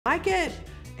I get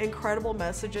incredible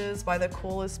messages by the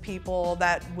coolest people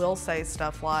that will say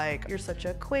stuff like, you're such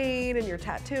a queen and you're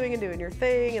tattooing and doing your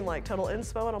thing and like total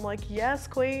inspo, and I'm like, yes,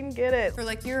 queen, get it. Or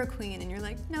like, you're a queen, and you're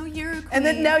like, no, you're a queen. And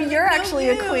then, no, you're actually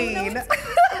a queen. No,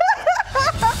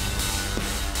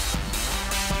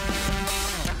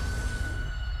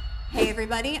 Hey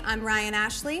everybody, I'm Ryan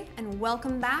Ashley, and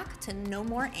welcome back to No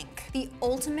More Ink, the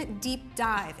ultimate deep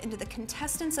dive into the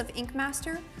contestants of Ink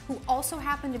Master, who also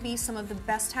happen to be some of the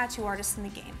best tattoo artists in the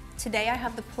game. Today I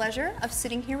have the pleasure of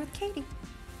sitting here with Katie.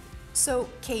 So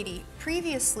Katie,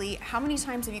 previously, how many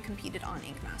times have you competed on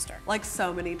Ink Master? Like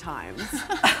so many times,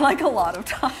 like a lot of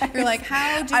times. You're like,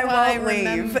 how do I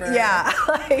remember? Leave. Yeah,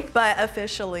 but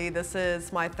officially this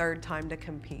is my third time to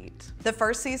compete. The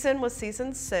first season was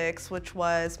season 6, which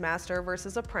was Master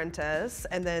versus Apprentice,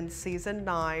 and then season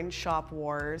 9, Shop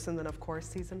Wars, and then of course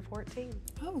season 14.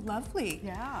 Oh, lovely.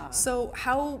 Yeah. So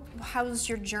how's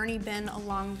your journey been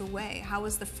along the way? How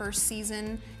was the first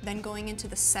season, then going into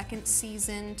the second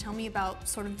season? Tell me about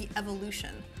sort of the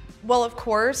evolution. Well, of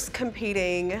course,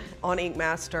 competing on Ink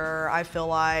Master, I feel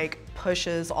like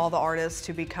pushes all the artists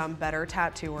to become better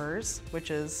tattooers,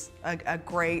 which is a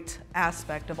great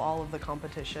aspect of all of the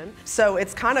competition. So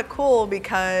it's kind of cool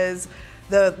because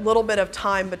the little bit of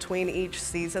time between each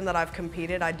season that I've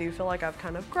competed, I do feel like I've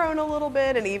kind of grown a little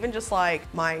bit, and even just like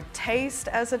my taste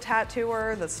as a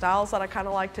tattooer, the styles that I kind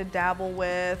of like to dabble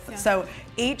with. Yeah. So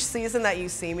each season that you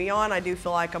see me on, I do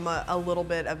feel like I'm a little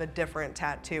bit of a different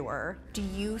tattooer. Do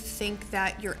you think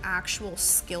that your actual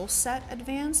skill set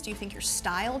advanced? Do you think your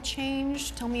style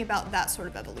changed? Tell me about that sort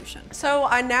of evolution. So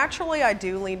I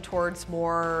do lean towards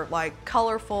more like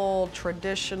colorful,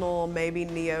 traditional, maybe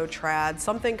neo-trad,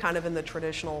 something kind of in the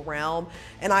traditional realm.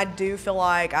 And I do feel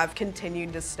like I've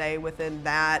continued to stay within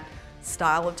that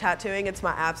style of tattooing. It's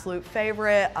my absolute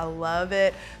favorite. I love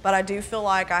it. But I do feel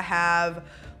like I have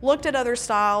looked at other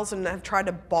styles and have tried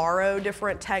to borrow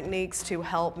different techniques to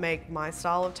help make my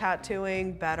style of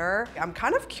tattooing better. I'm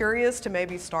kind of curious to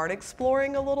maybe start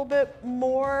exploring a little bit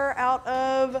more out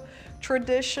of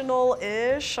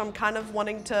traditional-ish. I'm kind of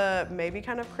wanting to maybe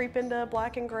kind of creep into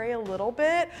black and gray a little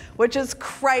bit, which is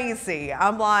crazy.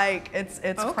 I'm like, it's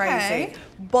okay. Crazy.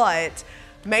 But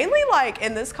mainly like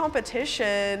in this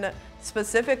competition,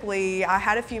 specifically, I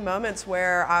had a few moments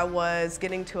where I was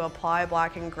getting to apply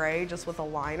black and gray just with a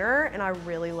liner, and I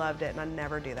really loved it, and I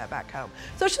never do that back home.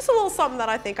 So it's just a little something that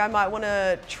I think I might want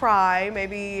to try,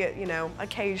 maybe, you know,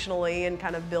 occasionally, and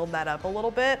kind of build that up a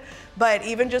little bit. But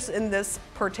even just in this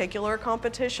particular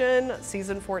competition,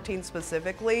 season 14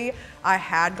 specifically, I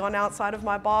had gone outside of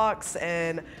my box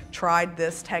and tried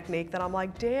this technique that I'm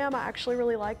like, damn, I actually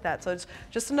really like that. So it's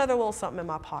just another little something in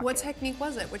my pocket. What technique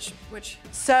was it? Which?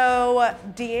 So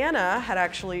Deanna had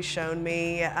actually shown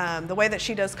me the way that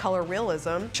she does color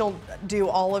realism. She'll do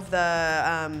all of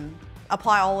the,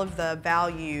 apply all of the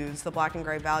values, the black and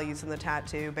gray values in the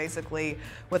tattoo, basically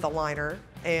with a liner,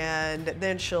 and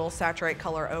then she'll saturate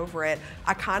color over it.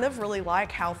 I kind of really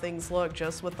like how things look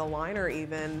just with the liner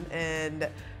even, and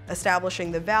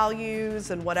establishing the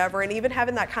values and whatever, and even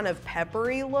having that kind of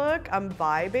peppery look I'm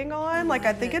vibing on. Like,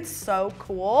 I think it's so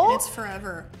cool. And it's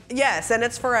forever. Yes, and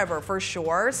it's forever for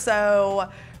sure. So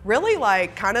really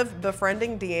like kind of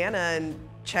befriending Deanna and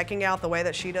checking out the way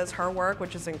that she does her work,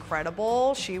 which is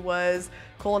incredible. She was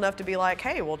cool enough to be like,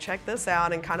 hey, well, check this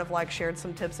out, and kind of like shared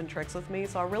some tips and tricks with me.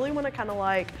 So I really want to kind of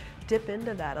like dip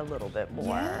into that a little bit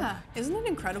more. Yeah, isn't it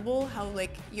incredible how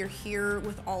like you're here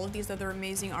with all of these other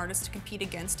amazing artists to compete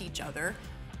against each other,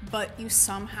 but you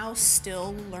somehow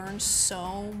still learn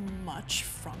so much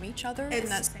from each other?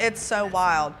 It's so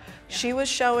wild. Yeah. She was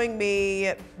showing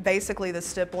me basically the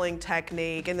stippling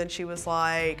technique, and then she was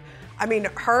like, I mean,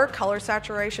 her color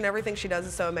saturation, everything she does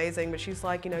is so amazing, but she's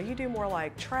like, you know, you do more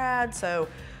like trad, so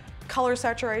color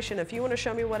saturation, if you want to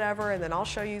show me whatever, and then I'll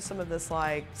show you some of this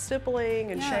like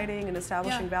stippling and shading and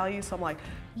establishing values. So I'm like,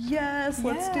 yes,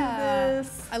 let's do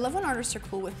this. I love when artists are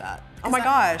cool with that. Oh my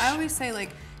gosh. I always say, like,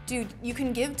 dude, you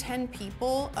can give 10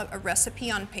 people a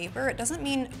recipe on paper. It doesn't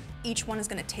mean each one is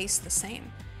going to taste the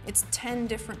same. It's 10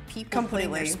 different people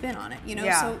putting their spin on it, you know?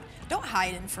 So don't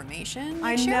hide information.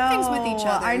 Like, share things with each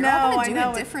other. I know, You're all going to do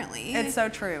it differently. It's so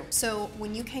true. So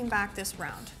when you came back this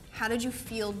round, how did you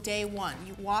feel day one?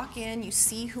 You walk in, you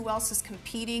see who else is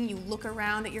competing, you look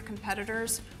around at your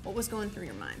competitors. What was going through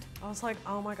your mind? I was like,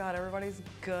 oh my God, everybody's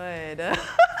good.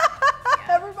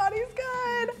 Everybody's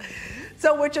good.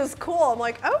 So, which is cool. I'm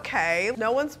like, okay,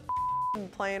 no one's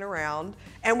playing around,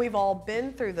 and we've all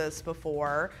been through this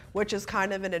before, which is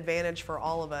kind of an advantage for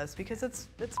all of us because it's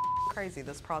crazy,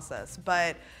 this process.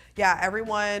 But yeah,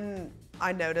 everyone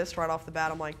I noticed right off the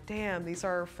bat, I'm like, damn, these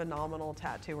are phenomenal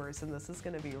tattooers and this is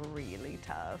gonna be really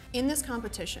tough. In this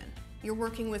competition, you're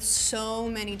working with so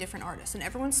many different artists and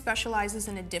everyone specializes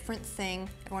in a different thing.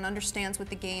 Everyone understands what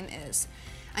the game is.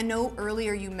 I know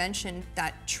earlier you mentioned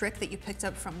that trick that you picked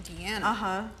up from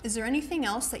Deanna. Is there anything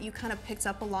else that you kind of picked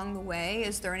up along the way?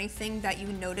 Is there anything that you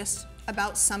noticed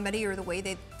about somebody or the way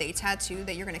they tattoo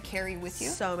that you're gonna carry with you?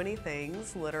 So many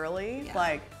things, literally. Yeah.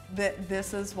 Like,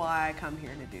 this is why I come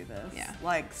here to do this. Yeah.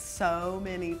 Like, so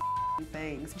many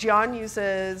things. Gian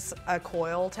uses a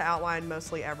coil to outline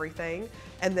mostly everything,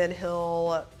 and then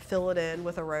he'll fill it in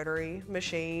with a rotary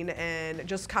machine, and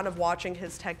just kind of watching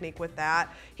his technique with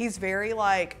that. He's very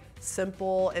like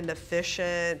simple and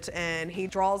efficient, and he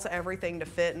draws everything to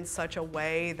fit in such a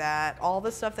way that all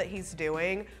the stuff that he's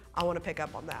doing, I want to pick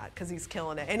up on that because he's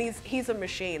killing it. And he's a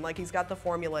machine, like he's got the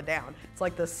formula down. It's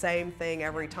like the same thing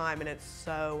every time and it's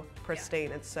so pristine,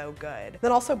 yeah. It's so good.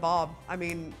 Then also Bob, I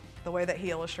mean, the way that he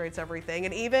illustrates everything.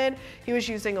 And even he was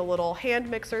using a little hand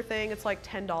mixer thing. It's like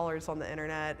 $10 on the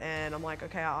internet. And I'm like,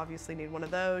 okay, I obviously need one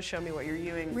of those. Show me what you're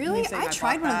using. Really? I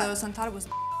tried one of those and thought it was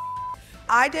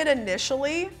I did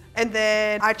initially, and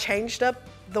then I changed up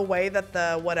the way that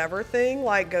the whatever thing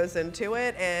like goes into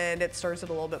it, and it stirs it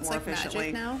a little bit more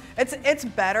efficiently. Magic now? It's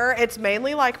better. It's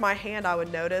mainly like my hand. I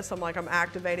would notice I'm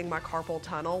activating my carpal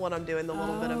tunnel when I'm doing the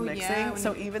little bit of mixing. Yeah,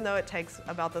 so even though it takes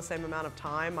about the same amount of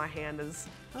time, my hand is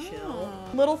chill.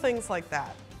 Little things like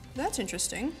that. That's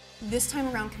interesting. This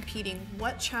time around competing,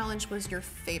 what challenge was your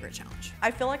favorite challenge? I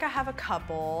feel like I have a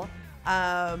couple.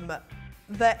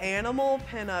 The animal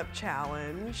pinup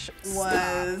challenge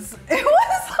was, it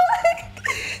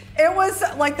was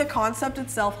like the concept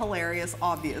itself hilarious,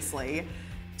 obviously.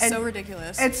 And so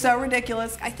ridiculous. It's so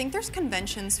ridiculous. I think there's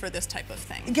conventions for this type of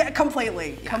thing. Yeah,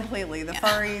 completely. The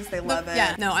furries, they love it.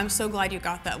 Yeah, no, I'm so glad you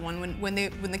got that one. When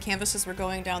the canvases were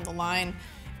going down the line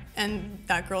and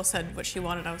that girl said what she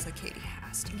wanted, I was like, Katie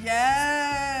has to.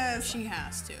 Yes! She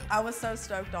has to. I was so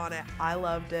stoked on it. I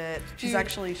loved it. She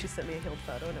sent me a healed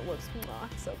photo and it looks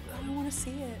so good. I want to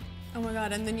see it. Oh my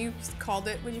God, and then you called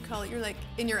it, what do you call it? You're like,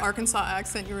 in your Arkansas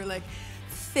accent, you were like,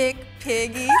 thick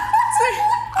piggy.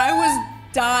 I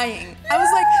was dying. I was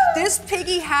like, this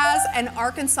piggy has an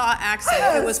Arkansas accent.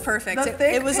 Yes, it was perfect.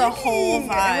 It was a whole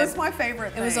vibe. It was my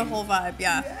favorite thing. It was a whole vibe,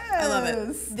 yeah. Yes. I love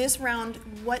it. This round,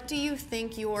 what do you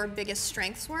think your biggest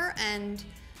strengths were, and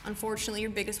unfortunately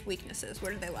your biggest weaknesses?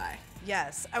 Where do they lie?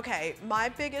 Yes, okay, my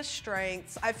biggest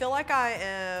strengths, I feel like I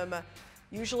am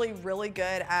usually really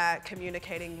good at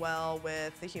communicating well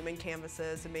with the human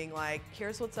canvases and being like,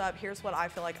 here's what's up, here's what I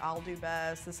feel like I'll do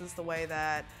best, this is the way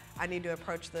that I need to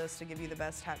approach this to give you the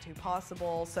best tattoo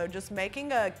possible. So just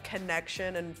making a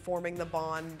connection and forming the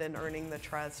bond and earning the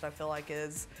trust, I feel like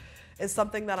is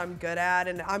something that I'm good at,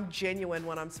 and I'm genuine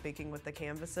when I'm speaking with the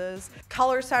canvases.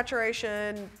 Color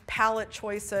saturation, palette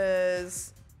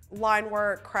choices, line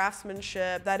work,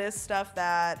 craftsmanship, that is stuff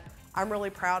that I'm really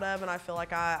proud of, and I feel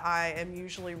like I am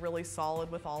usually really solid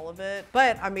with all of it.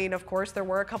 But I mean, of course, there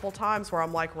were a couple times where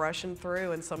I'm like rushing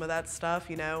through and some of that stuff,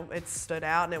 you know, it stood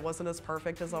out and it wasn't as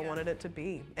perfect as I wanted it to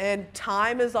be. And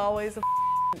time is always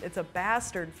it's a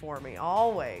bastard for me,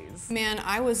 always. Man,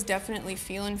 I was definitely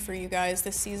feeling for you guys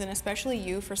this season, especially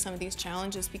you for some of these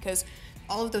challenges, because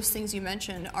all of those things you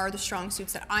mentioned are the strong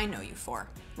suits that I know you for,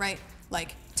 right?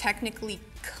 Like technically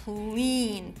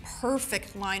clean,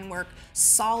 perfect line work,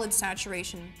 solid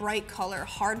saturation, bright color,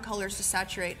 hard colors to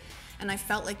saturate. And I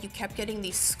felt like you kept getting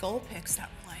these skull picks that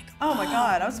were like, oh my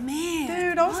God, I was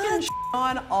getting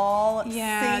on all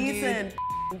season. Dude.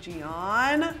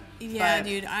 Gian. Yeah,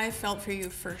 dude, I felt for you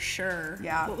for sure.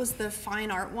 Yeah. What was the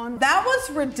fine art one? That was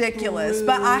ridiculous,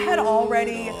 but I had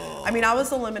already, I mean, I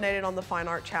was eliminated on the fine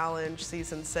art challenge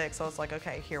season 6. So I was like,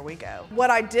 okay, here we go. What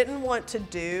I didn't want to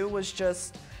do was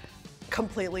just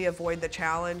completely avoid the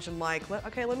challenge and like,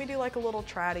 okay, let me do like a little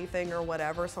tratty thing or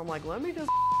whatever. So I'm like, let me just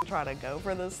try to go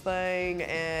for this thing.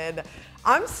 And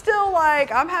I'm still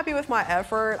like, I'm happy with my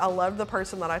effort. I loved the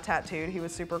person that I tattooed. He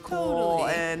was super cool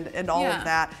and all of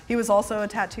that. He was also a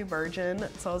tattoo virgin.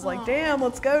 So I was like, damn,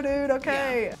 let's go, dude,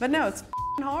 okay. Yeah. But no, it's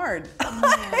hard.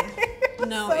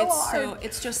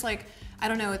 It's just like, I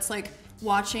don't know, it's like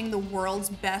watching the world's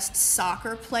best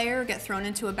soccer player get thrown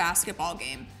into a basketball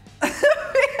game.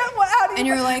 How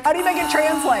do you make it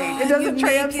translate? It doesn't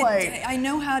translate. I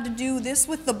know how to do this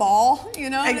with the ball, you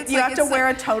know? You have to wear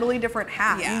a totally different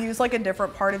hat. Yeah. You use like a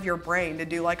different part of your brain to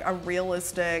do like a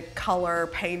realistic color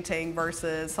painting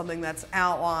versus something that's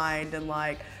outlined and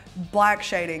like black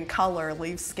shading, color,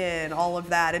 leaf skin, all of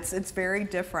that. It's very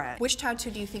different. Which tattoo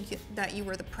do you think that you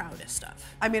were the proudest of?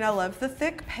 I mean, I love the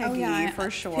thick Piggy for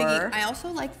sure. Piggy. I also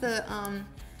like the,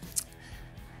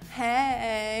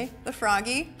 hey, the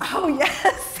froggy. Oh,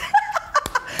 yes.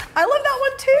 I love that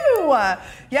one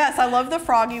too. Yes, I love the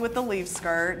froggy with the leaf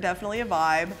skirt. Definitely a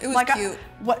vibe. It was cute.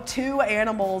 What, 2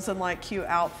 animals in like cute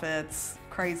outfits.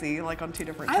 Crazy, like on 2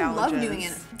 different challenges. I love doing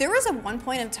it. There was a one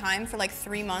point in time for like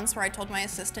 3 months where I told my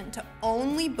assistant to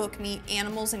only book me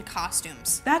animals in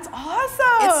costumes. That's awesome.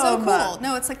 It's so cool.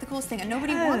 No, it's like the coolest thing, and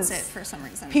nobody wants it for some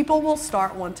reason. People will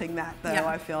start wanting that though,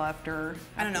 I feel, after.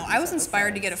 I don't know. I was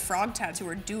inspired to get a frog tattoo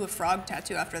or do a frog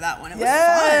tattoo after that one. It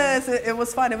was fun. It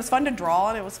was fun. It was fun to draw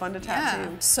and it was fun to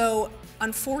tattoo. Yeah. So,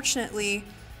 unfortunately,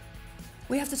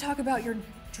 we have to talk about your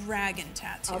dragon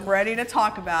tattoo. I'm ready to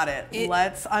talk about it.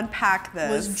 Let's unpack this.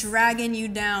 Was dragging you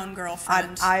down,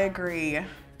 girlfriend. I agree.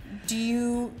 Do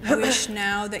you wish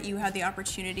now that you had the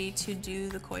opportunity to do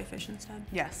the koi fish instead?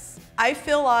 Yes. I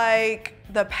feel like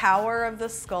the power of the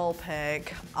skull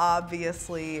pick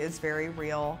obviously is very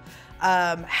real.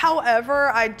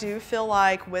 However, I do feel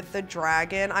like with the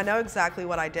dragon, I know exactly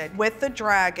what I did. With the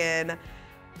dragon,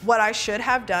 what I should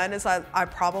have done is I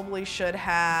probably should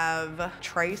have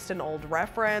traced an old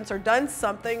reference or done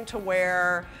something to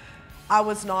where I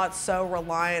was not so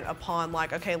reliant upon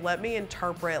like, okay, let me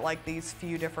interpret like these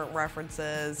few different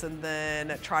references and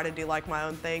then try to do like my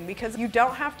own thing, because you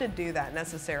don't have to do that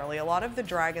necessarily. A lot of the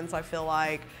dragons, I feel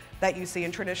like, that you see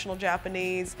in traditional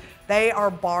Japanese, they are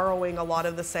borrowing a lot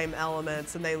of the same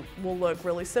elements and they will look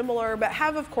really similar, but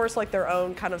have of course like their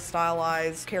own kind of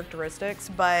stylized characteristics.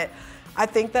 But I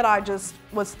think that I just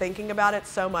was thinking about it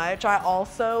so much. I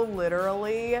also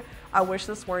literally, I wish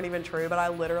this weren't even true, but I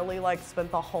literally like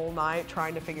spent the whole night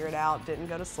trying to figure it out, didn't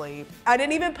go to sleep. I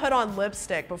didn't even put on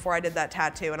lipstick before I did that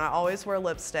tattoo, and I always wear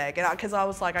lipstick, and because I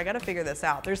was like, I gotta figure this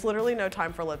out. There's literally no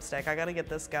time for lipstick. I gotta get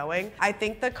this going. I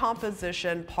think the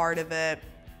composition part of it,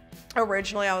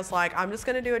 originally I was like, I'm just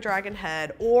gonna do a dragon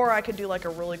head, or I could do like a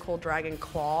really cool dragon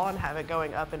claw and have it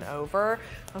going up and over.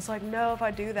 I was like, no, if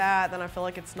I do that, then I feel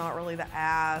like it's not really the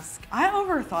ask. I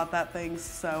overthought that thing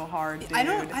so hard, dude. I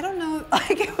don't know.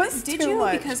 Like it was Did too you?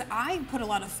 much. Because I put a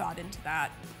lot of thought into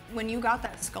that. When you got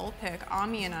that skull pick,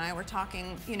 Ami and I were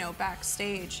talking, you know,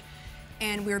 backstage,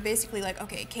 and we were basically like,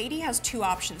 okay, Katie has 2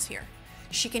 options here.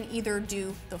 She can either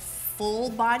do the full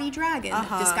body dragon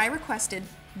that this guy requested,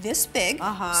 this big,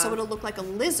 so it'll look like a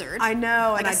lizard. I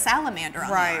know, like and a salamander on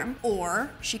the right. arm. Or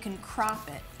she can crop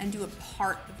it and do a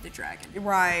part of the dragon.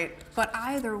 Right. But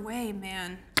either way,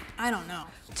 man, I don't know.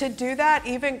 To do that,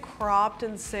 even cropped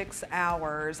in 6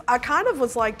 hours, I kind of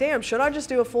was like, damn, should I just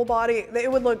do a full body?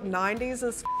 It would look 90s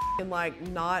as and like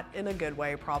not in a good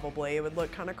way probably. It would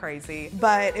look kind of crazy.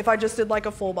 But if I just did like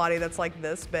a full body that's like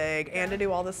this big and to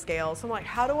do all the scales, I'm like,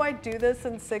 how do I do this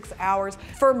in 6 hours?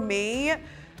 For me,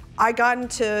 I got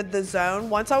into the zone.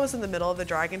 Once I was in the middle of the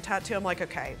dragon tattoo, I'm like,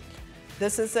 okay,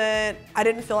 this isn't, I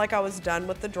didn't feel like I was done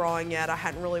with the drawing yet. I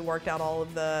hadn't really worked out all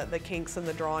of the kinks in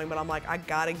the drawing, but I'm like, I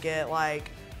gotta get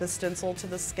like the stencil to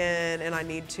the skin and I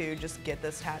need to just get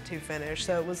this tattoo finished.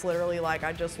 So it was literally like,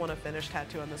 I just want to finish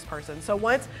tattooing this person. So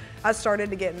once I started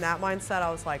to get in that mindset,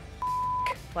 I was like,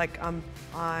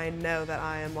 I know that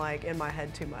I am like in my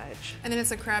head too much. And then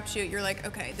it's a crapshoot. You're like,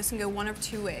 okay, this can go one of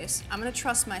 2 ways. I'm gonna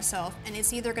trust myself, and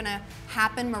it's either gonna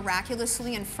happen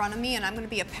miraculously in front of me, and I'm gonna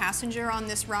be a passenger on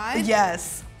this ride.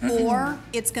 Yes. Or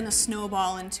it's gonna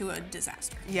snowball into a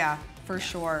disaster. Yeah, for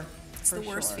sure. It's the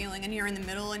worst feeling, and you're in the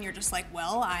middle, and you're just like,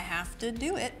 well, I have to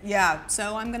do it. Yeah.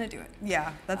 So I'm gonna do it.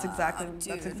 Yeah, that's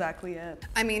exactly it.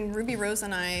 I mean, Ruby Rose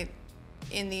and I,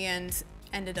 in the end,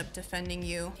 ended up defending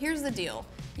you. Here's the deal.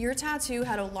 Your tattoo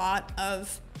had a lot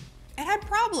of, it had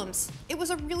problems. It was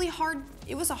a really hard,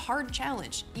 it was a hard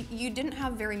challenge. You didn't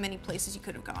have very many places you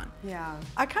could have gone. Yeah.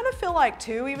 I kind of feel like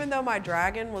too, even though my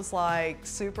dragon was like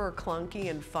super clunky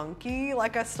and funky,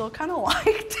 like I still kind of liked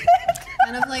it.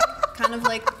 kind of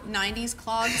like 90s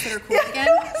clogs that are cool again.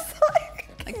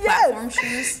 Like yes. Platform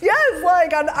shoes. Yes,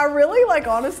 like I really like,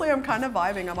 honestly, I'm kind of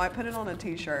vibing. I might put it on a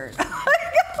t-shirt.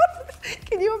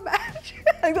 Can you imagine?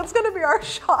 Like that's gonna be our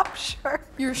shop shirt.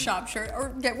 Your shop shirt, or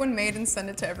get one made and send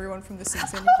it to everyone from the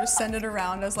season. You just send it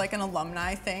around as like an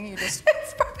alumni thing. You just.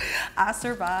 I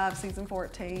survived season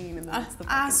 14, and then it's the.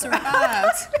 I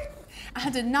survived. I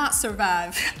did not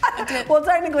survive. Well,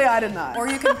 technically, I did not. Or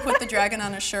you can put the dragon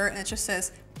on a shirt and it just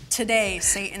says, "Today,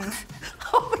 Satan."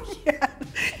 Oh yeah.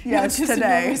 Yes, no,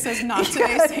 today. It says not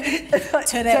today, Satan.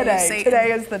 Today, Satan.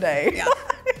 Today is the day. Yeah.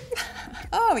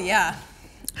 Oh yeah.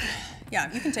 Yeah,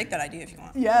 you can take that idea if you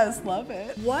want. Yes, love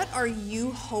it. What are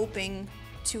you hoping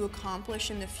to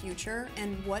accomplish in the future,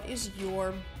 and what is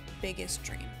your biggest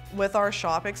dream? With our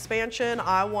shop expansion,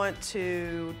 I want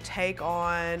to take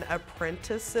on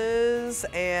apprentices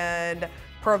and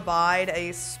provide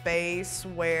a space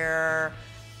where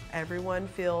everyone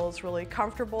feels really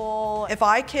comfortable. If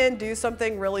I can do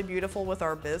something really beautiful with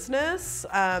our business,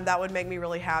 that would make me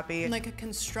really happy. Like a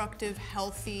constructive,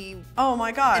 healthy oh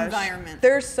my gosh, environment.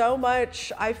 There's so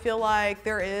much, I feel like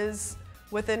there is,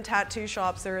 within tattoo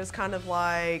shops, there is kind of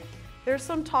like, there's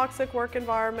some toxic work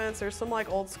environments, there's some like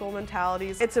old school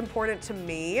mentalities. It's important to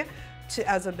me,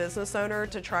 as a business owner,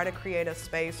 to try to create a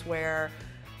space where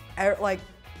like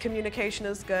communication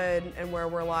is good and where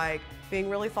we're like being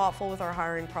really thoughtful with our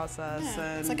hiring process.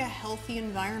 Yeah, and it's like a healthy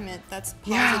environment that's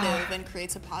positive and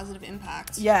creates a positive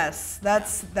impact. Yes,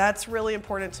 that's really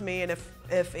important to me. And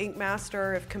if Ink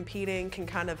Master, if competing can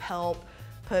kind of help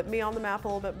put me on the map a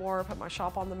little bit more, put my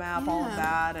shop on the map, all of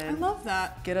that, and I love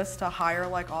that. get us to hire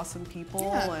like awesome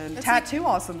people and that's tattoo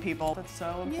awesome people. That's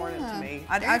so important to me.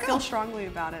 I feel strongly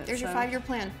about it. There's your 5-year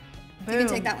plan. Boom. You can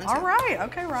take that one too. All right,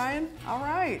 okay, Ryan. All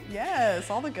right, yes,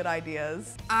 all the good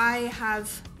ideas. I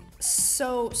have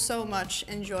so much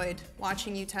enjoyed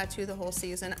watching you tattoo the whole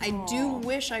season. I do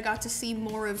wish I got to see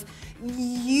more of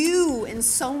you in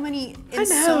so many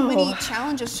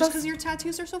challenges, just because your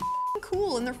tattoos are so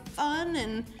cool and they're fun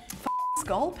and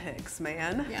skull pics,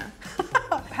 man. yeah.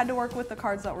 Had to work with the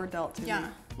cards that were dealt to me. Yeah,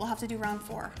 we'll have to do round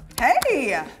 4.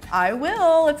 Hey, I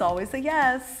will. It's always a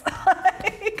yes.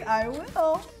 Like, I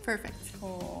will. Perfect.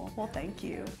 Oh, well, thank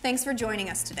you. Thanks for joining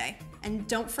us today. And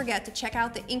don't forget to check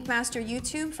out the Ink Master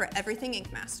YouTube for everything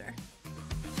Ink Master.